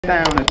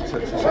Down so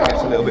it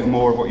gets a little bit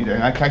more of what you're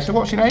doing. Okay, so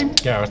what's your name?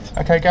 Gareth.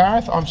 Okay,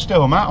 Gareth, I'm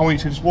still Matt. I want you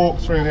to just walk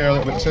through here a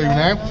little bit too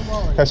now.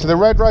 Okay, so the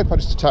red rope I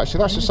just attached to,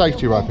 that's the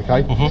safety rope,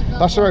 okay?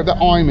 That's the rope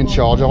that I'm in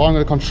charge of. I'm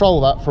going to control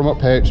that from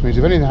up here, which means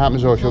if anything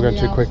happens or if you're going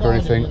too quick or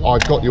anything,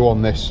 I've got you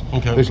on this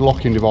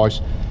locking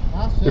device.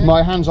 If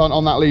my hands aren't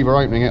on that lever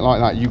opening it like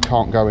that, you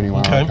can't go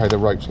anywhere, okay? The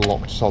rope's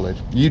locked solid.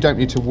 You don't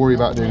need to worry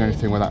about doing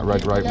anything with that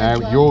red rope now.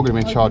 You're going to be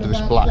in charge of this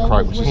black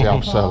rope, which is the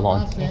Abseil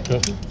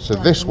line. So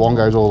this one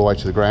goes all the way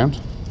to the ground,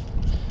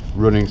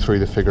 running through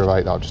the figure of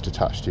 8 that I've just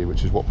attached to you,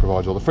 which is what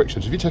provides all the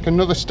friction. So if you take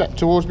another step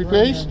towards me,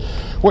 please,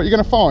 what you're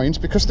going to find,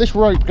 because this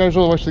rope goes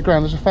all the way to the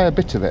ground, there's a fair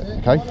bit of it,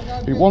 okay?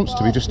 It wants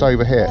to be just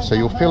over here, so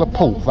you'll feel a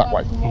pull that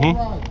way.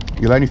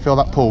 You'll only feel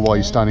that pull while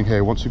you're standing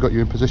here. Once we've got you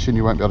in position,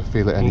 you won't be able to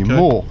feel it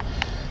anymore.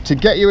 To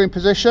get you in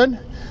position,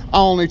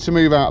 I'll need to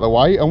move out of the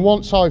way, and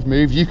once I've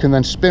moved, you can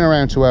then spin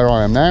around to where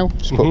I am now.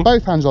 Just put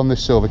both hands on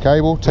this silver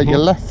cable, take your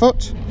left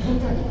foot,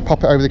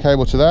 pop it over the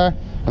cable to there,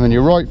 and then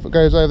your right foot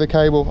goes over the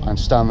cable and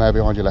stand there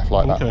behind your left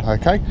like that.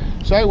 Okay,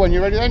 so when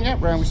you're ready then, yeah,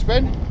 round we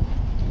spin.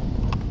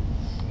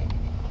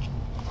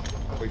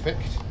 We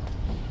fixed.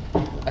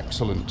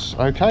 Excellent.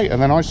 Okay,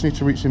 and then I just need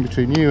to reach in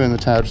between you and the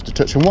tower just to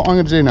touch. And what I'm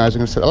going to do now is I'm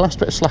going to take the last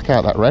bit of slack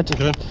out that red.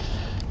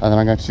 And then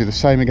I'm going to do the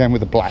same again with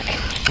the black.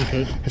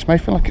 This may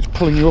feel like it's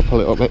pulling you up a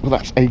little bit, but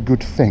that's a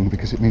good thing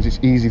because it means it's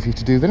easy for you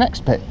to do the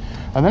next bit.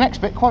 And the next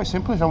bit, quite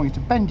simple, is I want you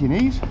to bend your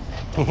knees,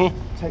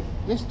 take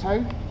this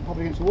toe, pop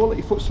it against the wall, let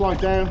your foot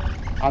slide down,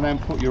 and then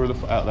put your other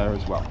foot out there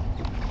as well.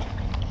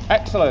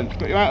 Excellent,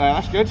 got you out there,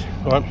 that's good.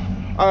 All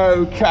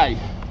right. Okay,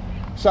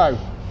 so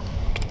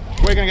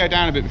we're going to go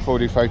down a bit before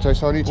we do photos,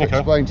 so I need to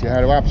explain to you how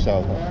to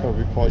abseil. That's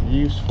probably quite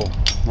useful.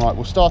 Right,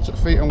 we'll start at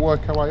feet and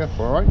work our way up,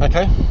 all right?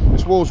 Okay.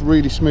 This wall's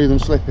really smooth and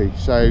slippy,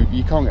 so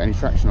you can't get any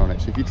traction on it.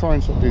 So if you try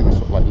and sort of do this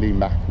sort of like lean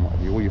back and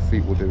whatever, all your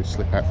feet will do is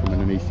slip out from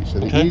underneath you. So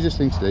the easiest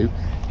thing to do,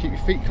 keep your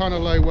feet kind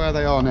of low where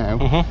they are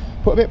now,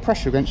 put a bit of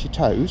pressure against your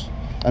toes,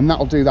 and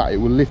that'll do that. It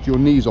will lift your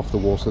knees off the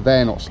wall so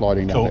they're not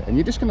sliding down it. And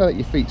you're just going to let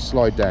your feet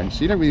slide down,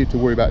 so you don't really need to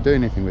worry about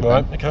doing anything with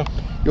them.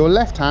 Your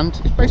left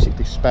hand is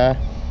basically spare,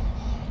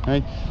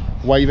 okay?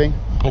 Waving.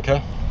 You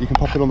can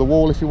pop it on the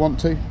wall if you want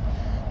to,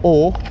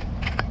 or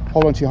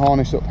hold onto your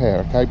harness up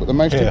here, okay? But the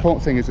most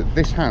important thing is that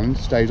this hand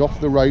stays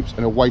off the ropes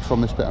and away from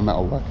this bit of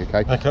metal work,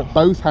 okay?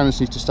 Both hands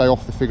need to stay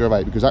off the figure of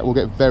 8 because that will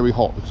get very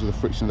hot because of the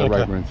friction of the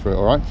rope running through it,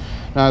 all right?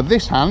 Now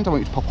this hand, I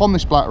want you to pop on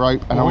this black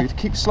rope and I want you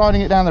to keep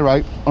sliding it down the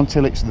rope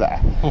until it's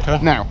there.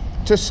 Now,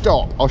 to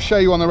stop, I'll show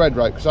you on the red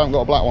rope because I haven't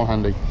got a black one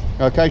handy.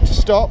 Okay, to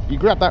stop, you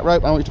grab that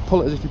rope and I want you to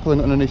pull it as if you're pulling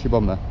it underneath your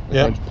bum there.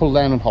 Okay? Just pull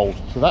down and hold.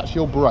 So that's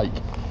your brake,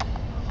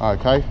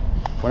 okay?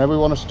 Whenever we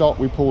want to stop,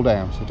 we pull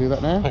down. So do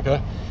that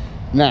now.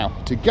 Now,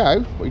 to go,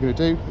 what you're going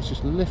to do is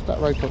just lift that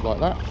rope up like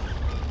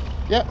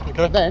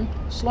that. Then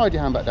slide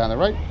your hand back down the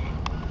rope,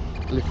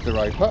 lift the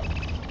rope up,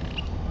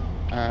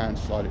 and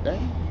slide it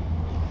down.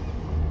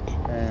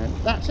 And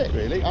that's it,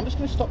 really. I'm just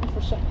going to stop you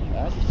for a second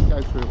there, just to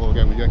go through it all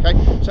again with you, okay?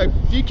 So,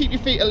 if you keep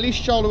your feet at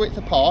least shoulder width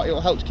apart, it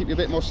will help to keep you a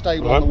bit more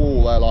stable on the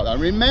wall there like that.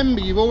 And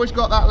remember, you've always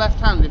got that left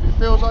hand. If it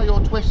feels like you're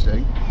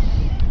twisting,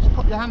 just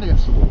pop your hand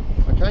against the wall,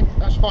 okay?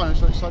 That's fine,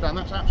 so slow down,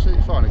 that's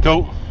absolutely fine,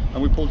 okay?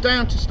 And we pull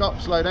down to stop,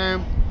 slow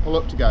down, pull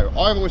up to go.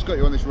 I've always got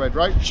you on this red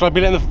rope. Should I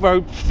be letting the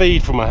rope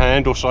feed from my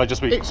hand, or should I just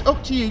be... It's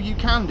up to you, you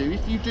can do.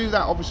 If you do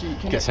that, obviously you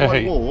can get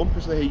quite warm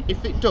because of the heat.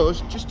 If it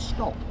does, just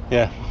stop.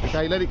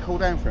 Okay, let it cool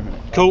down for a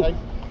minute. Okay?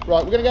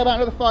 Right, we're going to go about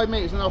another 5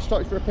 meters and I'll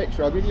stop you for a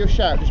picture. I'll give you a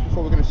shout just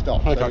before we're going to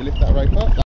stop. So we lift that rope up.